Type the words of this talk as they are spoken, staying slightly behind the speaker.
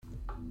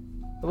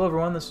Hello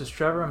everyone, this is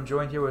Trevor. I'm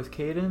joined here with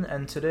Kayden,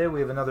 and today we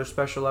have another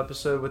special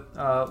episode with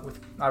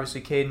obviously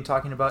Kayden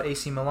talking about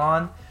AC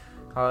Milan.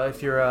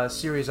 If you're a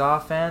Serie A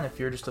fan, if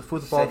you're just a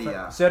football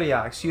Serie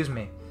A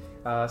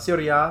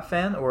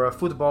fan, or a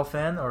football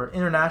fan, or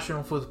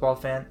international football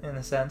fan in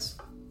a sense,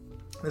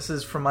 this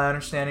is, from my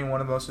understanding,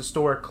 one of the most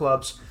historic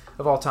clubs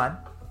of all time.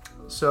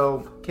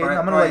 So, Kayden,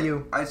 I'm going to let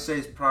you... I'd say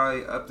it's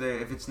probably up there.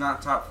 If it's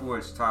not top 4,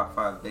 it's top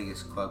 5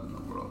 biggest club in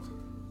the world.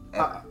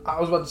 I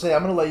was about to say,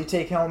 I'm going to let you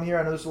take helm here.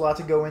 I know there's a lot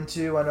to go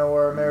into. I know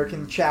our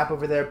American chap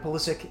over there,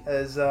 Pulisic,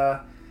 is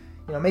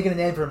making a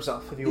name for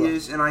himself, if you will. He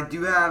is, and I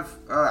do have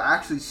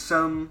actually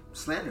some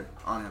slander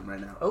on him right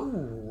now.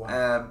 Oh.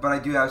 But I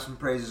do have some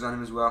praises on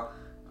him as well.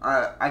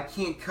 I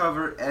can't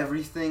cover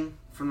everything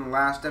from the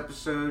last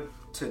episode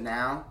to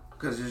now,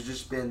 because there's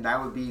just been,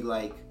 that would be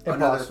like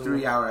another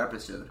 3-hour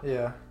episode.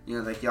 Yeah. You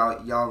know, like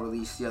y'all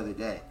released the other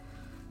day.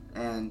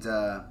 And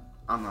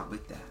I'm not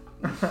with that.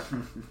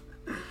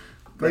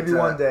 Maybe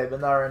one day, but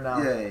not right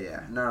now.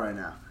 Yeah, not right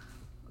now.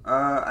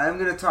 I'm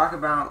going to talk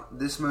about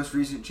this most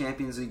recent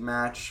Champions League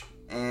match,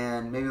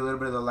 and maybe a little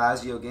bit of the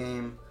Lazio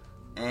game,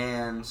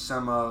 and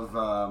some of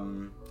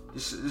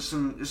just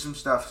some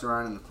stuff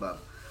surrounding the club.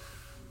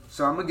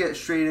 So I'm going to get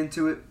straight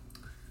into it.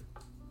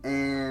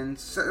 And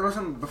so there was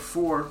something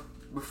before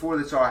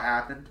this all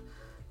happened.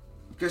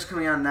 Just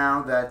coming out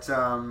now that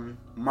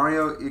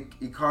Mario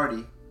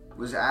Icardi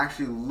was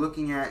actually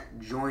looking at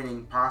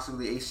joining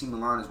possibly AC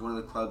Milan as one of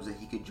the clubs that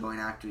he could join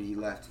after he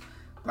left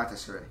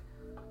Galatasaray.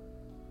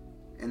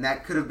 And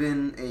that could have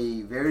been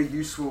a very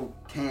useful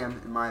cam,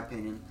 in my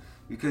opinion.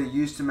 We could have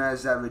used him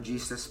as that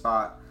regista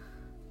spot,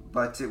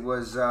 but it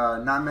was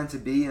not meant to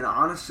be. And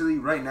honestly,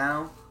 right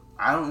now,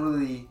 I don't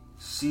really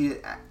see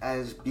it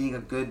as being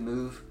a good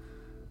move.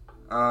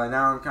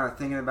 Now I'm kind of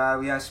thinking about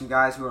it. We have some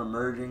guys who are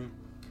emerging.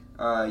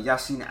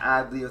 Yacine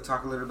Adli, I'll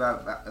talk a little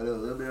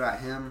bit about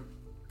him.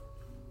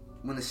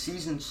 When the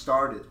season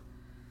started,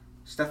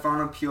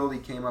 Stefano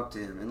Pioli came up to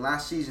him, and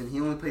last season he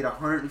only played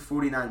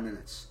 149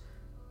 minutes,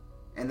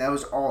 and that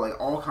was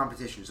all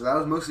competition. So that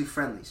was mostly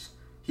friendlies.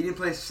 He didn't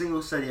play a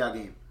single Serie A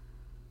game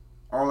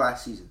all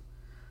last season.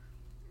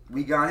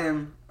 We got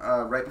him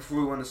right before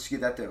we won the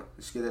Scudetto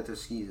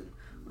season.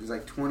 It was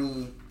like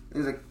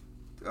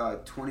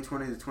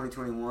 2020 to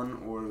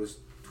 2021, or it was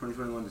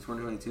 2021 to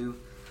 2022.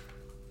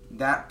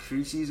 That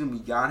preseason we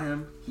got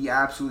him, he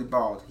absolutely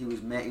balled. He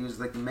was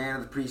like the man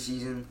of the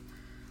preseason.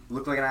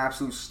 Looked like an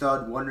absolute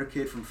stud, wonder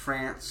kid from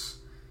France.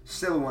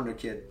 Still a wonder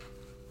kid.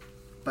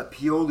 But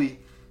Pioli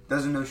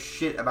doesn't know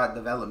shit about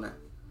development.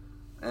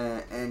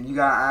 And you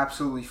gotta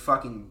absolutely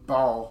fucking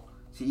ball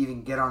to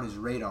even get on his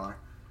radar.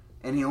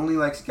 And he only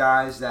likes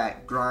guys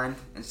that grind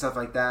and stuff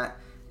like that.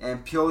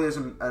 And Pioli is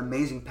an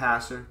amazing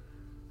passer.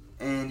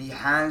 And he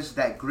has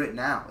that grit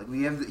now.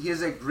 He has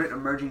that grit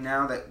emerging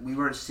now that we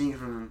weren't seeing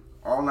from him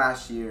all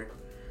last year.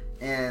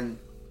 And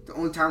the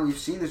only time we've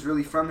seen this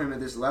really from him at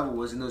this level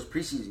was in those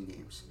preseason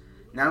games.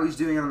 Now he's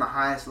doing it on the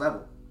highest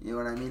level. You know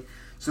what I mean?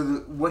 So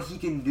what he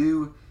can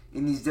do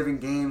in these different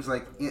games,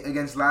 like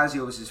against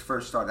Lazio, was his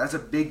first start. That's a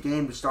big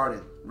game to start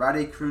in.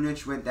 Rade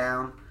Krunic went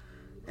down,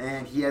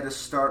 and he had to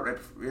start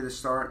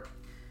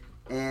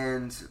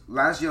And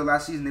Lazio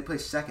last season, they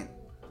placed second.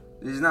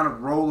 This is not a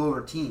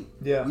rollover team.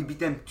 Yeah. We beat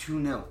them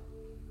 2-0.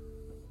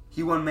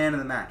 He won man of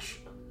the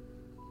match.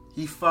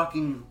 He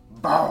fucking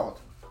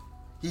balled.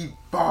 He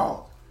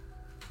balled.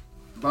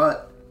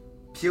 But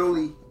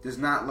Pioli does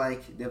not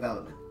like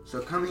development. So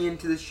coming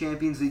into this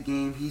Champions League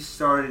game, he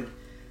started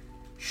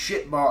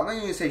shitball. I'm not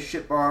even going to say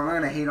shitball. I'm not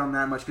going to hate on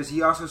that much, because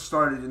he also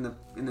started in the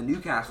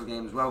Newcastle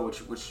game as well,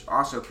 which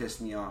also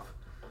pissed me off.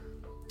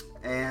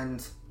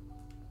 And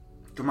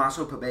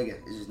Tommaso Pobega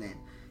is his name.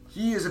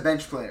 He is a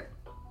bench player.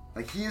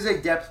 Like, he is a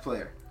depth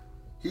player.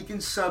 He can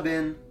sub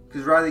in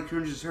because Rade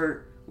Krunic is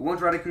hurt. But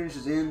once Rade Krunic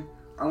is in,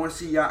 I want to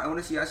see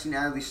Yacine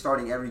Adli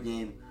starting every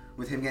game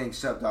with him getting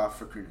subbed off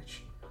for Krunic.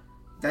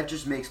 That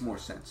just makes more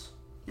sense.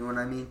 You know what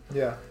I mean?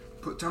 Yeah.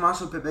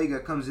 Tommaso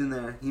Pobega comes in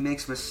there. He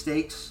makes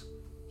mistakes.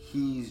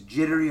 He's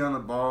jittery on the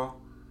ball.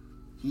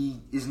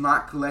 He is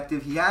not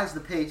collective. He has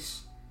the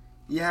pace.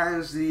 He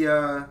has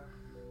the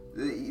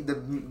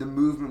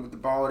movement with the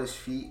ball at his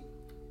feet.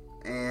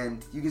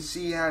 And you can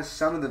see he has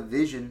some of the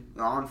vision,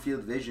 the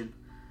on-field vision.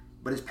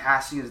 But his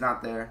passing is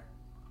not there.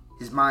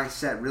 His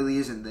mindset really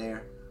isn't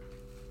there.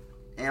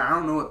 And I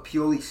don't know what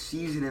Pioli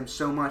sees in him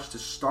so much to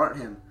start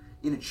him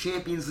in a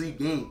Champions League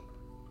game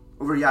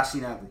over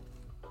Yacine Adli.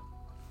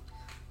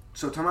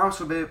 So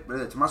Tommaso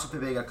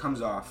Pobega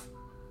comes off,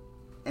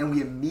 and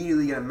we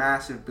immediately get a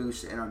massive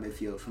boost in our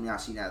midfield from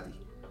Yacine Adli.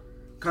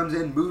 Comes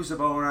in, moves the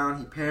ball around,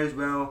 he pairs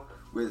well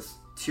with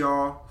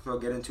Thiaw, who I'll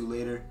get into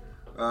later.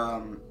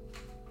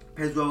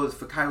 Pairs well with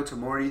Fikayo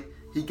Tomori.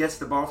 He gets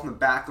the ball from the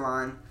back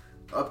line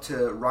up to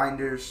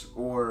Reinders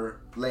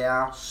or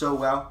Leao so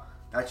well.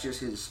 That's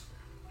just his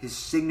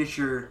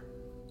signature,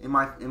 in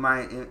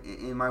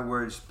my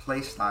words,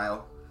 play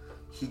style.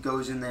 He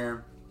goes in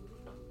there,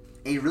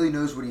 and he really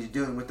knows what he's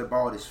doing with the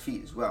ball at his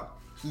feet as well.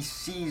 He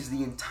sees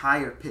the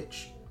entire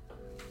pitch,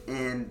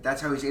 and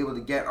that's how he's able to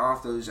get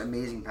off those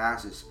amazing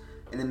passes.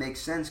 and it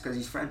makes sense because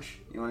he's French.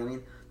 You know what I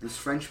mean? These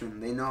Frenchmen,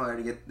 they know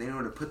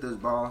how to put those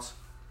balls.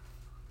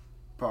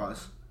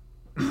 Pause.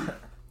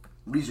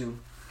 Resume.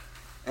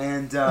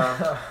 And they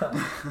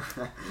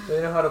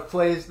know how to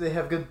play. They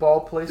have good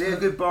ball placement. They have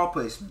good ball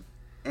placement.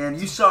 And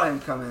you saw him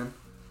come in,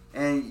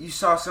 and you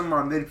saw some of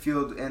our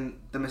midfield and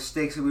the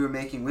mistakes that we were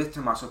making with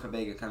Tommaso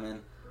Pobega come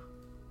in.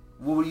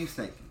 What were you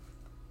thinking?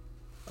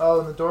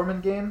 Oh, in the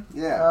Dortmund game?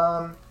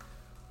 Yeah.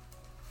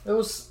 It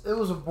was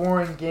a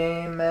boring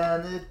game,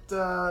 man.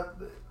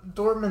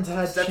 Dortmund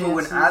had except chances. for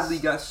when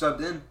Adley got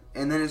subbed in,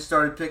 and then it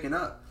started picking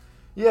up.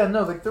 Yeah,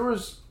 no, like there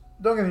was.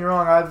 Don't get me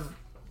wrong.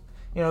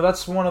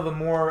 That's one of the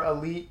more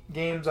elite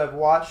games I've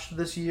watched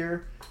this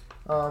year.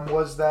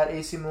 Was that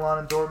AC Milan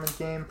and Dortmund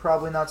game?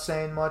 Probably not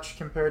saying much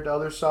compared to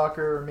other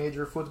soccer or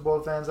major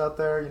football fans out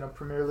there.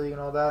 Premier League and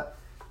all that.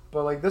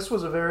 But like this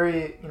was a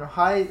very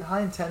high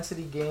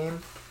intensity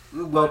game.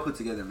 Well put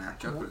together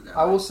match.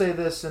 I will say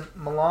this: in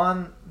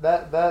Milan,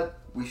 that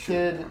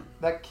kid.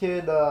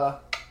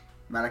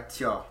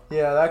 Malaktiar.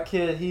 Yeah, that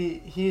kid.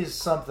 He's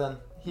something.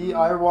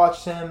 I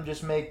watched him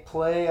just make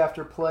play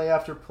after play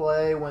after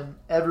play when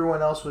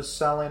everyone else was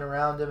selling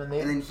around him, and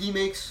then he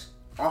makes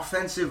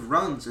offensive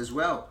runs as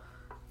well.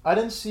 I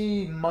didn't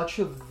see much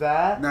of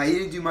that. No, he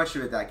didn't do much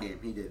of it that game.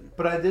 He didn't.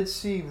 But I did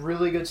see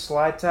really good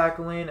slide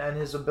tackling and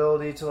his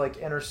ability to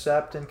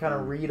intercept and kind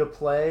of read a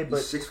play. But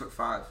he's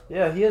 6'5".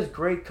 Yeah, he has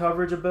great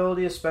coverage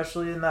ability,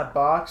 especially in that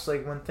box.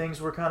 Like when things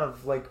were kind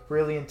of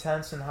really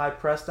intense and high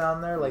press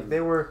down there, like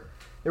they were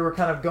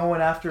kind of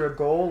going after a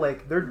goal.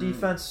 Like their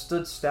defense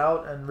stood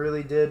stout and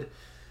really did.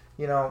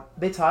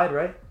 They tied,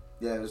 right?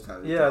 Yeah, it was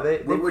tied. Yeah,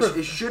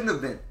 it shouldn't have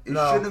been. It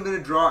shouldn't have been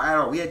a draw at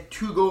all. We had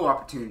 2 goal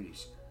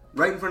opportunities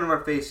right in front of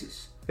our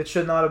faces. It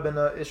should not have been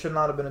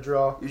a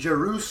draw.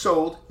 Giroud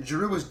sold.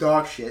 Giroud was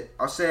dog shit.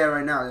 I'll say that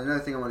right now. There's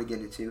another thing I want to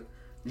get into.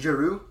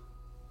 Giroud,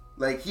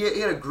 he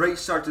had a great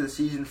start to the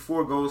season.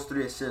 4 goals,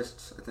 3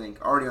 assists. I think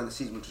already on the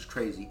season, which is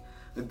crazy.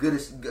 A good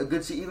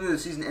season. Even though the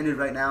season ended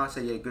right now, I'd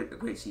say he had a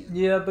great season.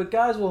 Yeah, but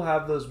guys will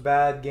have those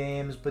bad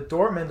games. But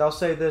Dortmund, I'll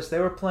say this: they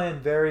were playing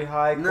very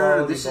high quality ball.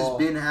 No, this has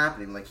been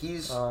happening.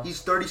 He's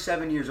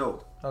 37 years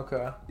old.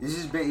 Okay.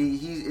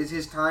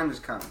 His time is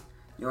coming.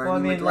 You know what I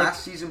mean?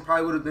 Last season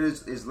probably would have been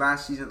his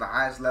last season at the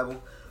highest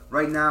level.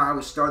 Right now, how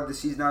we started the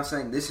season, I was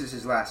saying this is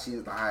his last season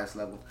at the highest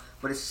level.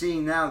 But it's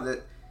seeing now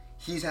that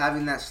he's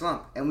having that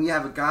slump. And we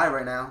have a guy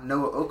right now,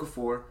 Noah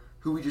Okafor,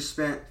 who we just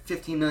spent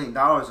 $15 million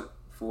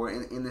for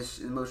in this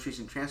most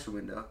recent transfer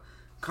window,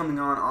 coming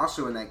on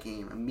also in that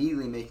game,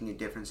 immediately making a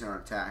difference in our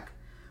attack,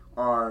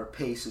 our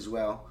pace as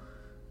well.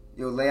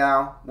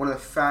 Leao, one of the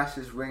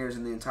fastest wingers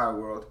in the entire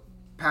world,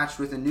 patched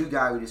with a new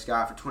guy we just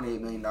got for $28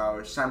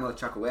 million, Samuel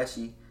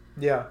Chukwueze.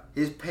 Yeah.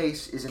 His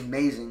pace is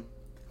amazing.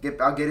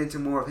 I'll get into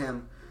more of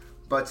him.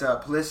 But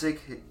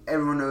Pulisic,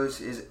 everyone knows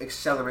his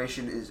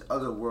acceleration is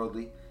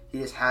otherworldly. He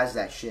just has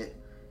that shit.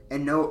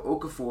 And Noah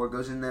Okafor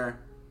goes in there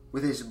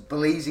with his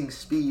blazing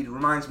speed.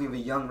 Reminds me of a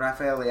young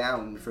Rafael Leao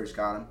when we first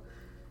got him.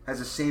 Has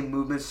the same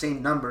movement,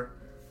 same number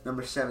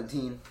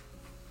 17.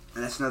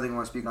 And that's another thing I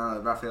want to speak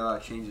on. Rafael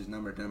Leao changed his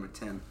number to number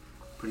 10.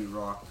 Pretty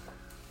raw.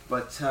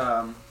 But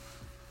I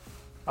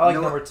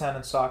like number 10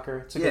 in soccer.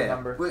 It's a good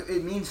number. Well,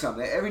 it means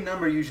something. Every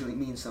number usually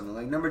means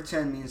something. Number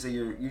 10 means that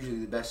you're usually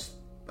the best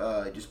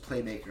just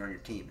playmaker on your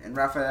team. And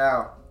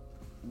Rafael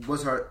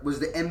was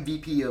the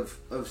MVP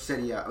of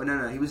Serie A. Oh,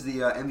 no, he was the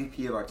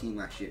MVP of our team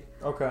last year.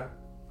 Okay.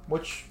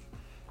 Which,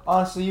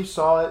 honestly, you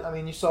saw it. I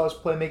mean, you saw his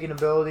playmaking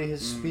ability,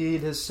 his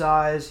speed, his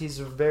size. He's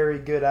a very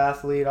good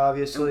athlete,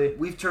 obviously. And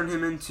we've turned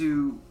him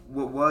into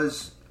what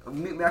was...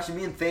 Actually,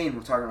 me and Thane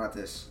were talking about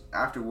this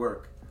after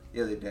work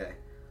the other day.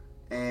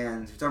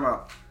 And we're talking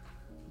about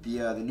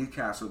the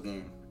Newcastle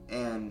game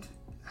and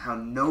how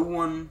no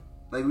one...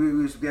 we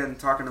was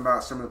talking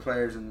about some of the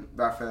players, and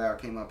Rafael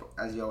came up,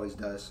 as he always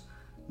does.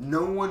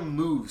 No one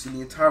moves in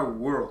the entire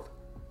world.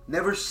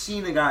 Never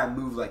seen a guy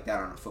move like that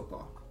on a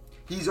football.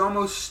 He's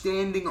almost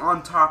standing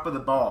on top of the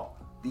ball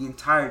the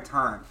entire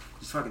time.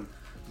 Just fucking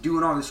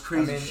doing all this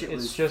crazy shit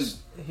with his feet. It's just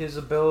his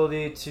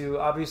ability to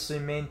obviously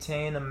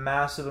maintain a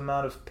massive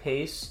amount of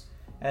pace,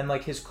 and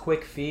his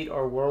quick feet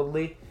are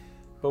worldly.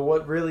 But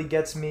what really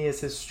gets me is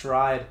his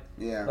stride.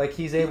 Yeah.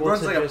 He's able to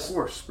runs like a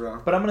horse,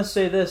 bro. But I'm going to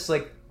say this,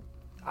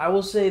 I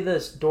will say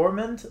this,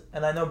 Dortmund,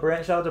 and I know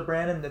shout out to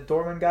Brandon, the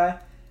Dortmund guy,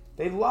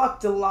 they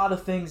locked a lot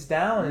of things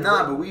down.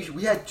 But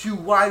we had 2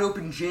 wide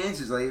open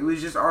chances. It was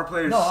just our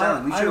players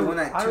selling. We should have won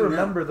that 2-0. I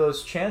remember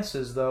those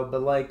chances, though.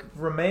 But,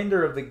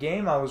 remainder of the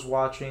game I was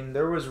watching,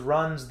 there was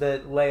runs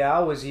that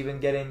Leao was even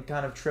getting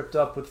kind of tripped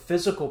up with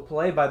physical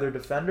play by their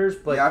defenders.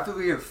 But yeah, I feel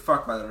we get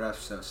fucked by the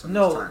refs, though, sometimes.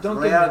 No,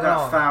 don't get me wrong. Leao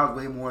got fouled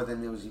way more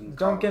than it was even called.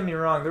 Don't get me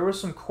wrong. There were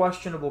some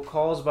questionable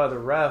calls by the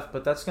ref,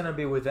 but that's going to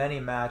be with any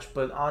match.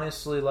 But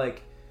honestly,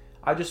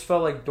 I just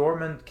felt like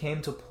Dortmund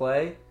came to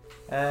play,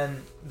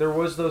 and there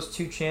was those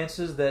 2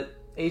 chances that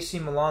AC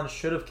Milan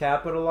should have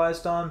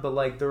capitalized on, but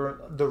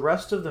the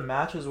rest of the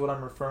match is what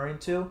I'm referring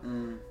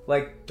to.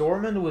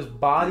 Dortmund was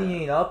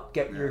bodying up,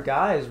 your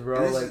guys,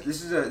 bro.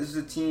 This is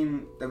a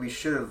team that we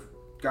should have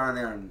gone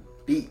there and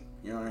beat.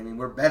 You know what I mean?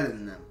 We're better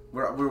than them.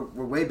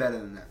 We're way better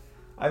than that.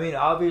 I mean,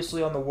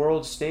 obviously on the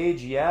world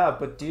stage, yeah,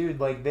 but dude,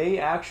 like they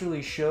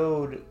actually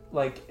showed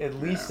like at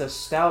least a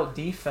stout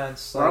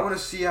defense. Well, I want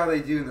to see how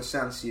they do in the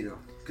San Siro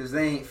because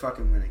they ain't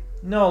fucking winning.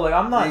 No, like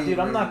I'm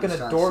not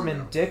gonna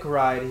Dortmund dick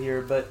ride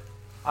here, but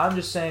I'm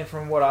just saying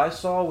from what I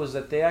saw was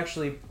that they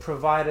actually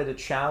provided a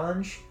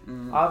challenge.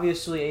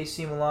 Obviously,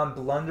 AC Milan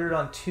blundered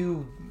on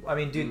two. I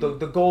mean, dude,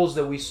 the goals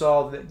that we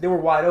saw, they were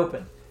wide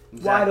open.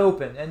 Exactly. Wide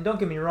open. And don't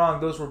get me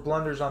wrong, those were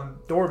blunders on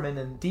Dortmund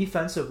and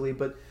defensively,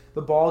 but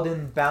the ball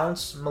didn't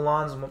bounce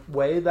Milan's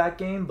way that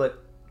game.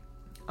 But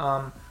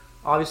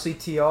obviously,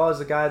 Thiaw is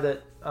the guy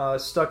that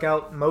stuck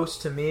out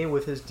most to me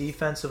with his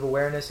defensive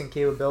awareness and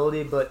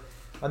capability. But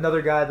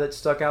another guy that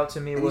stuck out to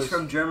me was... he's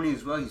from Germany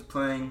as well. He's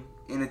playing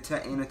in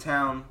a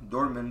town,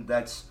 Dortmund,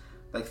 that's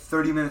like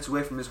 30 minutes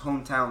away from his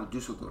hometown,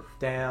 Dusseldorf.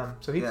 Damn.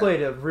 So he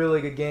played a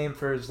really good game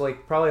for his,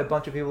 like, probably a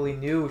bunch of people he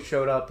knew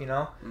showed up, you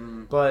know?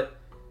 But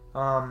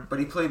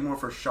he played more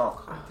for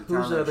Schalke.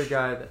 Who's the other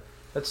guy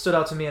that stood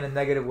out to me in a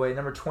negative way?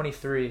 Number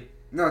 23.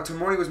 No,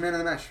 Tomori was man of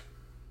the match.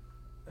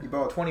 He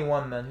balled.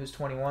 21, man. Who's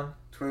 21?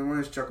 21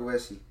 is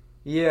Chukwueze.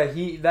 Yeah,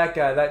 that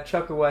guy, that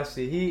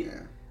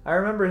Chukwueze. I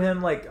remember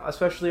him, like,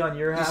 especially on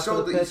your half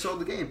of the pitch. He sold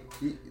the game.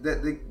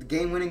 The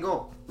game-winning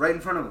goal. Right in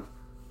front of him.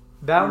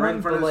 That right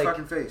in front of his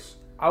fucking face.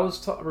 I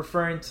was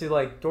referring to,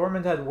 like,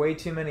 Dortmund had way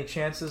too many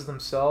chances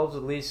themselves,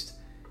 at least,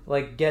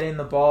 like, getting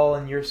the ball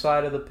on your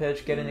side of the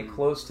pitch, getting it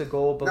close to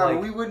goal.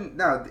 But we wouldn't.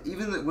 No,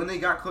 even when they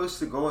got close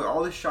to goal,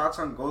 all the shots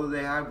on goal that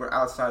they had were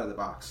outside of the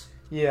box.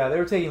 Yeah, they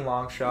were taking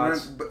long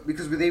shots.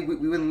 Because we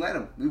wouldn't let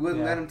them. We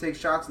wouldn't let them take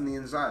shots on the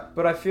inside.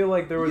 But I feel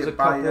like there was a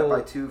couple... bodied up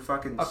by two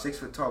fucking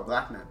 6-foot-tall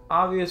black men.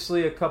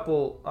 Obviously, a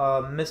couple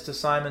missed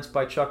assignments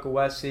by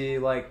Chukwueze,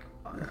 like,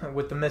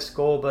 with the missed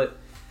goal, but...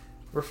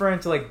 Referring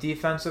to, like,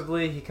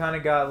 defensively, he kind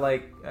of got,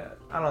 like,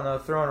 I don't know,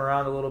 thrown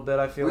around a little bit,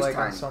 I feel like,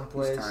 on some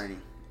plays. He's tiny.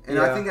 And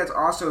I think that's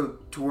also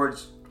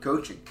towards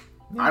coaching.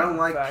 I don't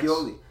like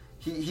Pioli.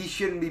 He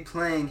shouldn't be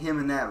playing him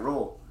in that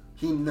role.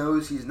 He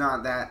knows he's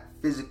not that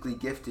physically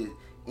gifted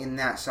in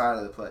that side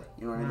of the play.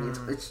 You know what I mean?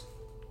 It's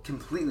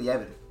completely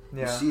evident.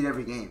 You see it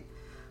every game.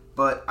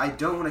 But I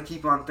don't want to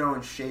keep on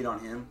throwing shade on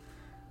him.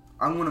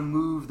 I'm going to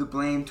move the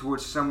blame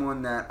towards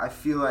someone that I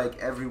feel like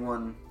every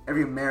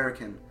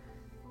American...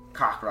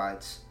 cock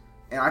rides.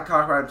 And I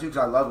cock ride him too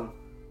because I love him.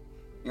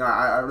 You know,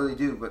 I really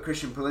do. But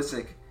Christian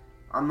Pulisic,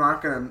 I'm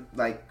not going to,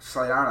 like,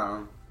 slide out on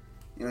him.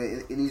 You know,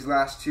 in these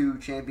last two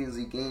Champions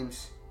League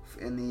games,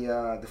 in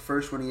the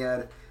first one he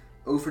had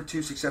 0 for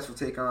 2 successful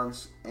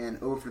take-ons and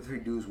 0 for 3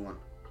 duels won.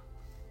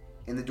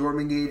 In the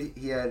Dortmund game,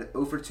 he had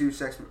 0 for 2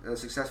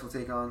 successful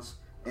take-ons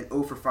and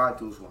 0 for 5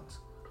 duels won.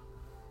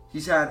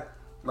 He's had,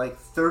 like,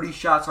 30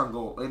 shots on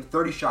goal.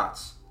 30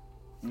 shots.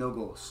 No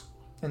goals.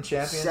 In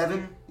Champions League?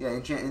 7, yeah,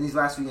 in these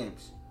last 2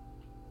 games.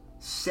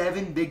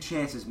 7 big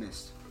chances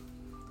missed.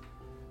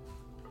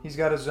 He's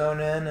got to zone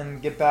in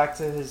and get back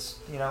to his,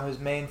 his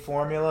main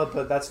formula,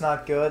 but that's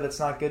not good. That's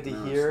not good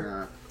to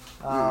hear.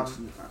 It's not.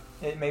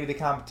 Maybe the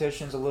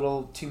competition's a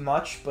little too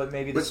much, but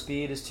maybe the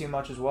speed is too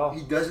much as well.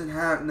 He doesn't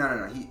have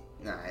no.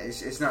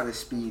 It's not the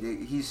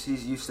speed. He's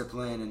used to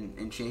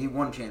playing he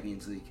won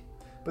Champions League.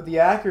 But the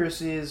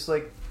accuracy is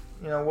like,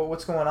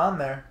 what's going on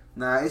there?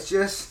 Nah, it's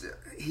just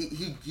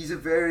he's a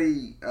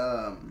very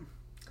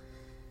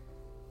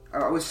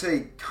I would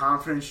say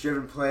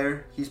confidence-driven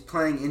player. He's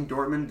playing in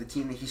Dortmund, the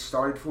team that he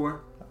started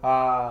for.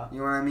 You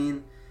know what I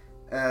mean?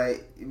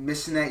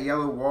 Missing that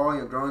yellow wall,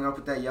 growing up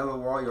with that yellow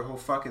wall your whole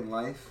fucking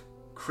life.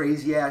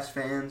 Crazy-ass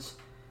fans,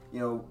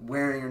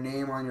 wearing your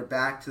name on your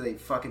back till they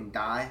fucking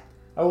die.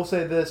 I will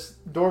say this: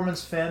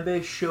 Dortmund's fan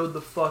base showed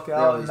the fuck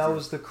out, and that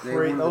was one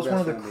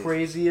of the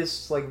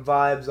craziest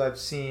vibes I've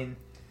seen.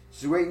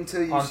 Just wait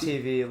until you on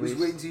TV. At least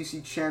wait until you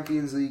see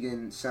Champions League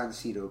in San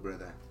Siro,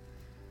 brother.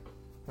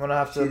 I'm gonna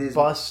have to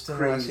bust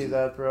when I see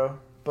that, bro.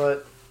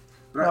 But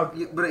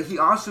he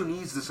also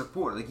needs the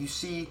support. Like you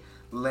see,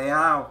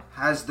 Leao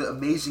has the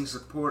amazing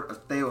support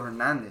of Theo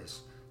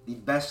Hernandez,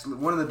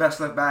 one of the best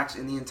left backs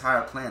in the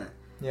entire planet.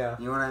 Yeah,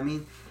 you know what I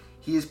mean.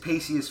 He is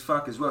pacey as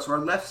fuck as well. So our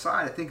left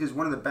side, I think, is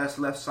one of the best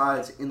left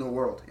sides in the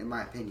world, in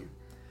my opinion.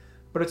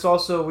 But it's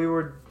also you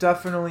were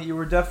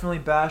definitely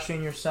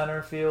bashing your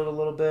center field a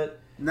little bit.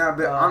 No,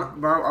 but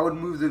I would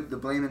move the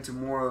blame into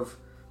more of.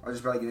 I'll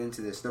just probably get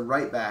into this. The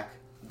right back,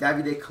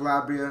 Davide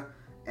Calabria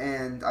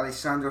and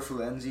Alessandro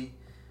Florenzi.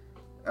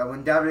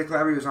 When Davide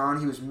Calabria was on,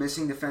 he was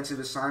missing defensive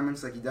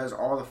assignments like he does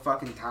all the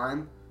fucking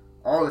time.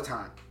 All the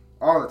time.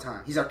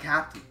 He's our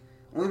captain.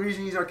 Only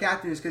reason he's our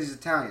captain is because he's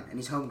Italian and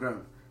he's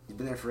homegrown. He's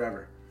been there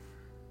forever.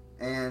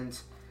 And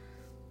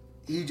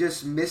he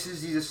just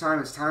misses these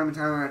assignments time and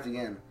time after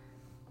again.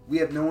 We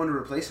have no one to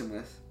replace him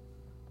with.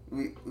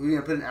 We're going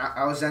to put in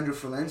Alessandro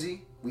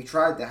Florenzi. We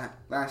tried that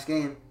last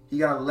game.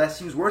 He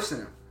was worse than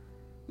him.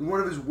 One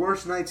of his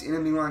worst nights in a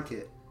Milan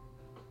kit.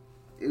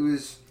 It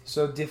was...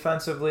 So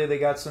defensively, they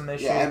got some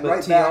issues. Yeah, and but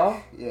right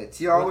back,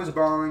 Thiaw was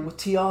balling. With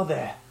Thiaw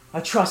there,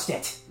 I trust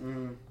it.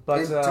 But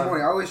and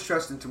Tomori, I always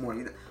trust in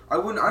Tomori. I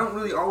don't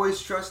really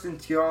always trust in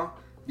Thiaw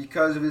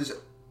because of his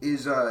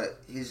his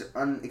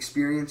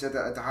inexperience at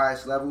the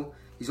highest level.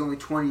 He's only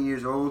 20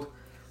 years old.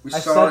 I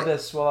said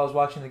this while I was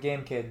watching the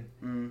game,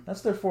 Kayden.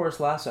 That's their Forrest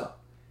Lasso.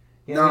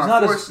 You know,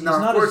 he's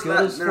not as good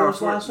as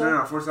Forrest Lasso.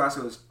 No, Forrest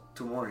Lasso is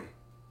Tomori.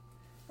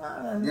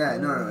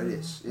 It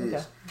is. It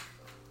is.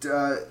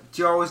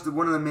 Thiaw was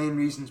one of the main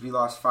reasons we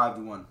lost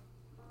 5-1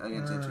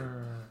 against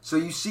Inter. So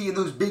you see in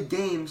those big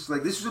games,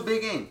 like this was a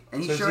big game,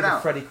 and he showed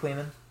out. Freddie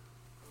Kleeman?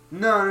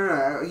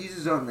 No. He's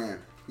his own man.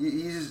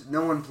 He's just,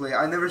 no one play.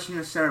 I've never seen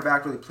a center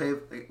back really play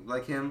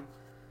like him.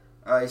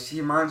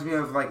 He reminds me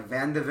of like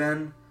Van de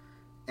Ven,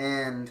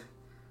 and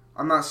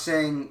I'm not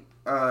saying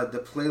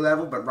the play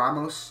level, but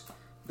Ramos,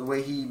 the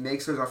way he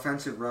makes those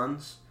offensive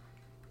runs,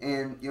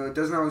 and you know it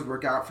doesn't always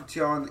work out for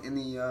Thiaw in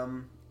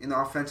the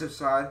offensive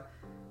side,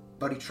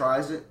 but he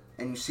tries it,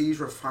 and you see he's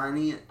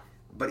refining it.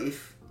 But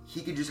if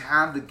he could just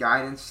have the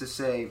guidance to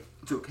say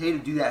it's okay to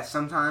do that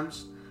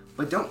sometimes,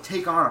 but don't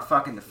take on a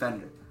fucking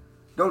defender.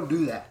 Don't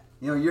do that.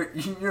 You know,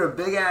 you're a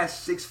big ass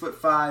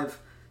 6'5"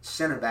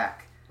 center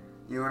back.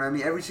 You know what I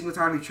mean? Every single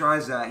time he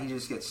tries that, he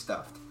just gets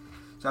stuffed.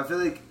 So I feel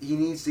like he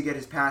needs to get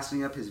his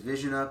passing up, his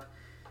vision up.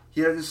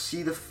 He doesn't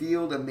see the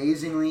field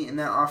amazingly in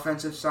that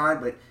offensive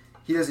side, but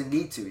he doesn't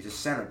need to. He's a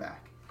center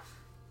back.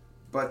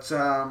 But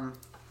I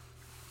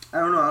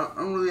don't know. I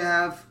don't really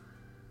have.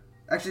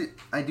 Actually,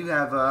 I do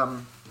have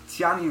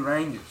Tiani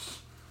Reinders.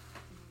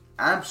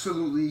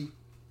 Absolutely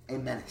a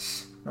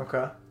menace.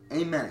 Okay.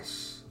 A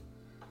menace.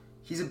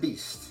 He's a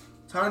beast.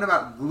 Talking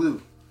about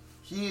glue.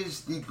 He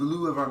is the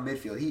glue of our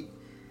midfield.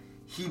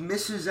 He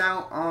misses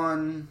out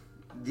on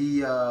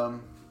the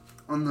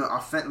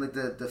offense, like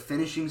the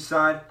finishing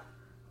side.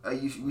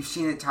 We've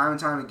seen it time and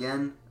time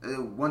again.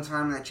 One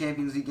time in that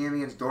Champions League game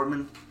against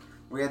Dortmund,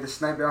 where he had the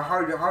sniper, a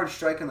hard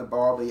strike on the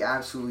ball, but he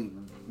absolutely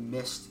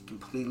missed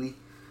completely.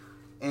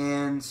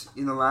 And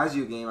in the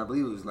Lazio game, I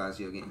believe it was the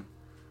Lazio game,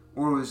 I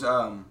believe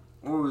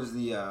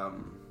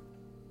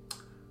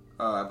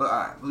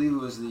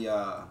it was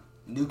the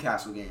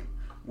Newcastle game,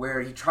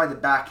 where he tried to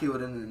backheel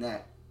it into the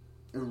net,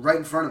 right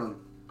in front of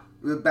him.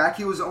 The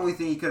backheel was the only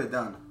thing he could have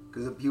done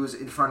because he was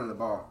in front of the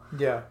ball.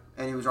 Yeah.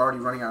 And he was already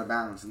running out of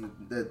bounds, and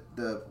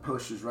the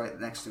post was right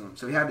next to him,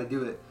 so he had to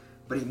do it,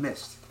 but he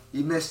missed.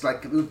 He missed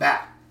like it was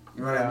bad.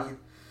 You know what I mean?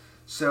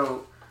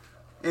 So,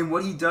 and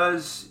what he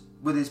does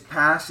with his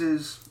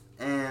passes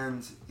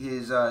and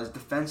his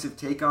defensive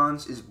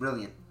take-ons is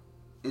brilliant.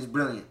 His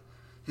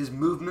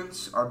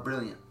movements are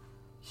brilliant.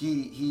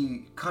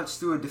 He cuts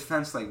through a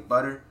defense like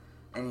butter,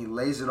 and he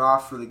lays it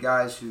off for the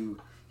guys who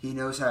he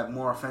knows have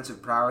more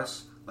offensive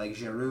prowess, like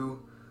Giroud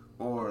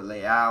or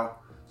Leao,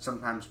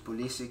 sometimes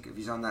Pulisic if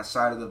he's on that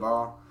side of the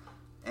ball.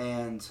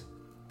 And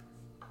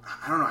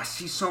I don't know, I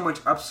see so much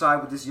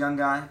upside with this young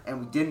guy, and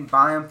we didn't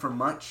buy him for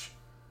much,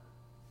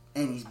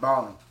 and he's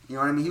balling. You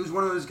know what I mean? He was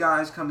one of those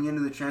guys coming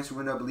into the transfer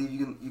window. I believe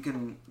you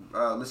can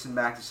listen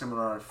back to some of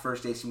our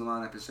first AC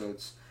Milan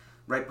episodes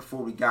right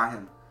before we got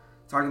him.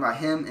 Talking about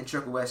him and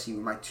Chukwueze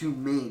were my two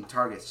main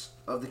targets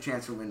of the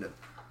transfer window.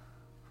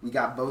 We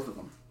got both of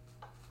them.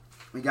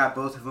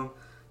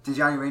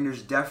 Tijani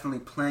Reinders definitely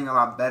playing a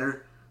lot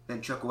better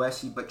than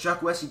Chukwueze, but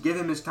Chukwueze, give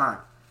him his time.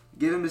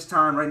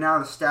 Right now,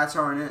 the stats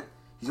aren't it.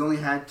 He's only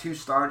had 2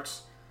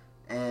 starts,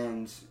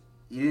 and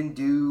he didn't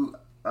do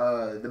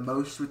the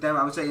most with them.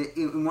 I would say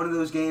in one of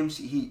those games,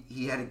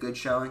 he had a good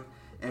showing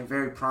and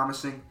very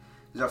promising.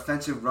 His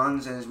offensive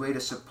runs and his way to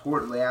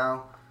support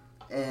Leao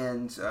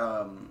and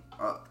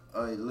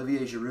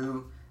Olivier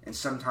Giroud and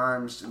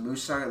sometimes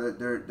Musa,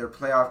 their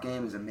playoff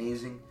game is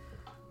amazing.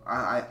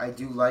 I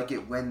do like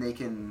it when they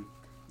can,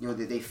 you know,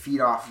 they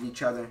feed off of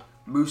each other.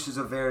 Musa's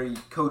a very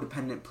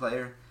codependent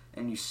player,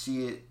 and you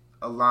see it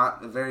a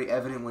lot, very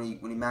evident when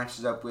he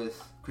matches up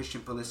with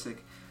Christian Pulisic,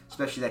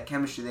 especially that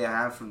chemistry they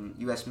have from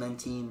U.S. men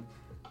team.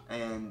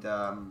 And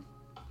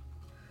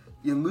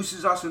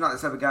Musa's also not the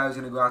type of guy who's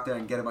going to go out there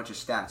and get a bunch of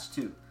stats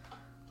too.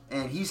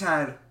 And he's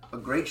had a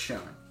great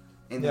showing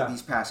in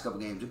these past couple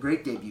games, a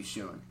great debut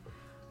showing,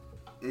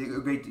 a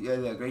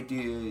great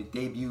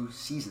debut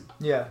season.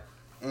 Yeah.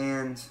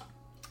 And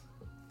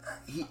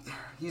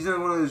he's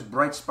in one of those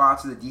bright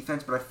spots of the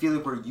defense, but I feel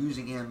like we're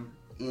using him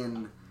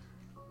in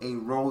a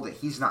role that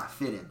he's not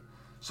fit in.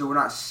 So we're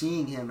not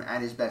seeing him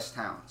at his best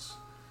talents.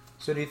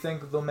 So do you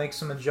think they'll make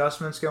some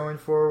adjustments going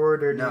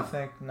forward, or do you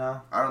think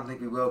no? I don't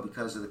think we will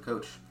because of the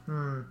coach.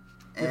 Do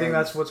you think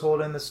that's what's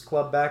holding this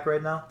club back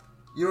right now?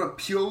 You know what?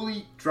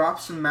 Pioli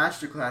drops some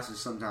master classes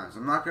sometimes.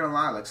 I'm not going to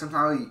lie. Like,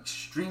 sometimes I'm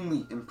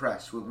extremely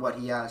impressed with what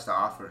he has to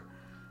offer.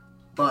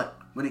 But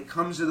when it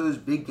comes to those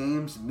big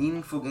games,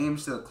 meaningful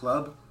games to the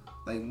club,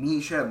 like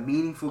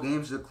meaningful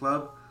games to the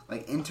club,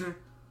 like Inter,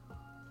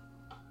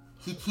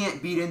 he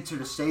can't beat Inter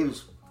to save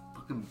his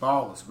fucking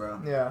balls, bro.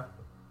 Yeah.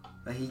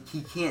 Like,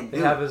 he can't do it.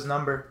 They have his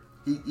number.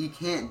 He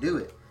can't do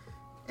it.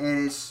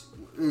 And it's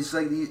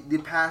like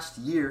the past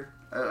year,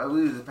 I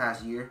believe it was the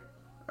past year,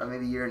 or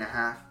maybe a year and a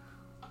half,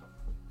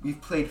 we've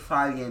played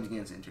 5 games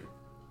against Inter.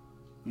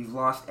 We've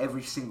lost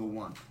every single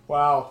one.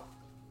 Wow.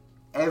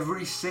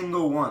 Every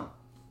single one.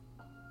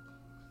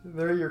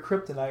 They're your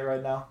kryptonite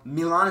right now.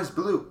 Milan is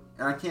blue,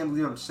 and I can't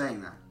believe I'm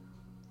saying that.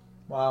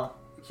 Wow.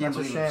 I can't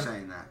believe I'm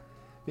saying that.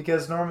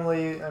 Because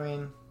normally, I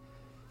mean,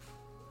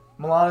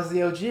 Milan is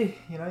the OG.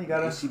 You know, you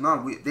gotta. AC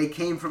Milan, they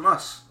came from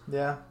us.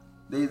 Yeah.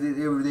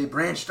 They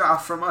branched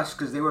off from us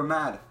because they were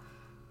mad.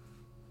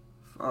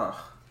 Ugh.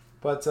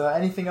 But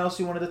anything else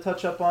you wanted to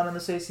touch up on in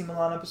this AC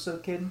Milan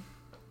episode, Kayden?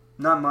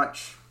 Not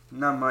much.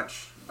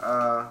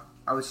 I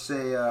would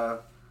say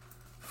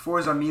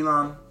Forza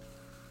Milan.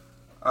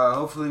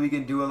 Hopefully we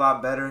can do a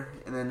lot better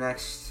in the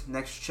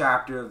next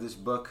chapter of this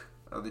book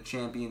of the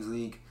Champions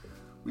League.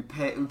 We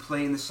play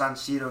in the San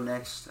Siro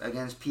next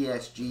against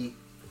PSG.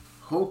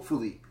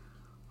 Hopefully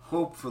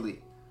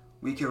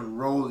we can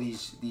roll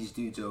these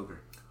dudes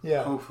over.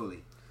 Yeah.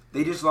 Hopefully.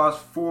 They just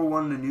lost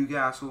 4-1 to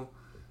Newcastle.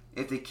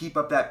 If they keep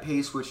up that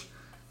pace, which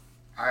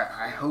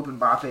I hope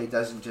Mbappe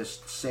doesn't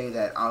just say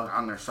that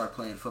I'm going to start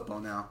playing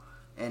football now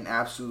and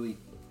absolutely,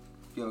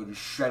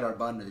 just shred our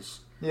bundas.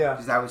 Yeah.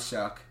 Because that would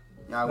suck.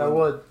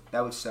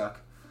 That would suck.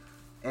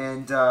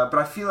 And but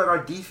I feel like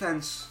our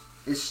defense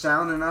is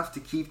sound enough to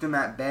keep them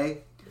at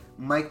bay.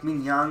 Mike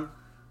Mignon,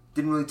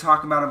 didn't really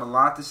talk about him a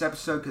lot this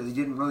episode because he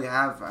didn't really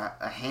have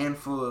a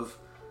handful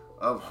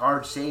of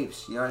hard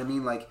saves. You know what I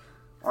mean? Like,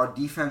 our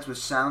defense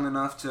was sound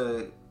enough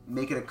to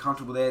make it a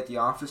comfortable day at the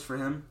office for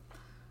him.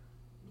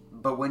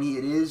 But when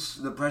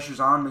the pressure's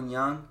on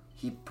Mignon,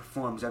 he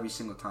performs every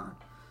single time.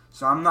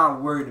 So I'm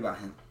not worried about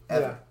him.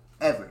 Ever.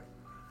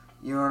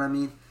 You know what I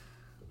mean?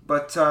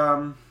 But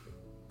other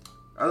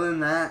than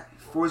that,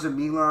 Forza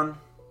Milan,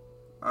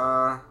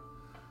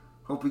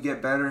 hope we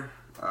get better.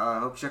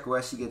 Hope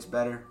Czechoslovakia gets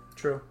better.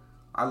 True.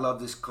 I love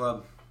this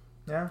club.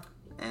 Yeah.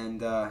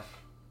 And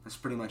that's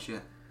pretty much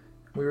it.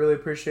 We really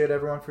appreciate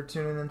everyone for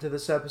tuning into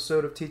this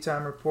episode of Tea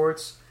Time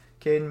Reports.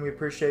 Kayden, we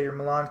appreciate your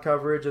Milan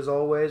coverage as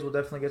always. We'll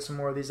definitely get some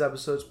more of these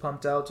episodes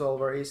pumped out to all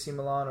of our AC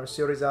Milan or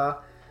Serie A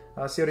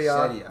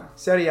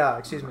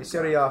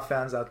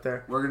fans out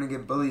there. We're gonna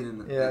get bullied in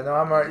the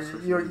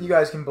you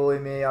guys can bully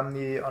me. I'm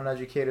the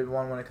uneducated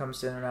one when it comes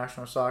to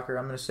international soccer.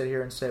 I'm gonna sit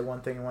here and say one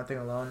thing and one thing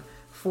alone.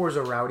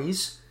 Forza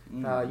Rowdies,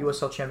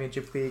 USL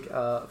Championship League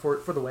for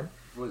the win.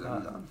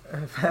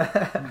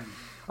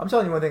 I'm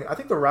telling you one thing. I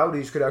think the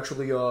Rowdies could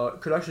actually go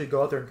out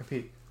there and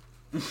compete.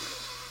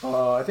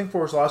 I think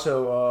Forza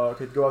Lasso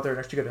could go out there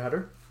next year, get a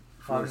header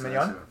on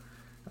Mignon.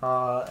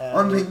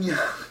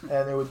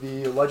 And it would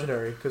be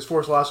legendary because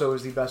Forza Lasso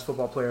is the best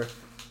football player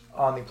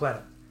on the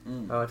planet.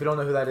 If you don't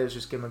know who that is,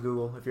 just give him a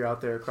Google if you're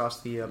out there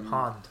across the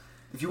pond.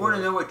 If you want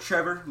to know what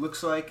Trevor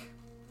looks like,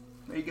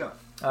 there you go.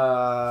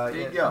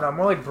 No,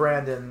 more like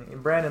Brandon.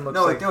 Brandon looks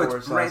like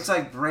Forza. It's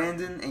like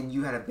Brandon and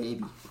you had a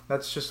baby.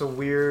 That's just a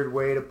weird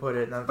way to put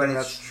it. But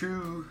it's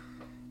true.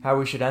 How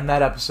we should end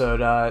that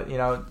episode.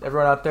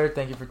 Everyone out there,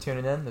 thank you for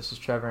tuning in. This is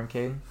Trevor and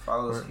Kayden.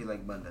 Follow us if you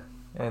like Bunda.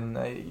 And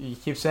you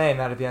keep saying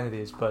that at the end of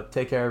these, but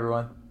take care,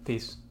 everyone.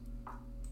 Peace.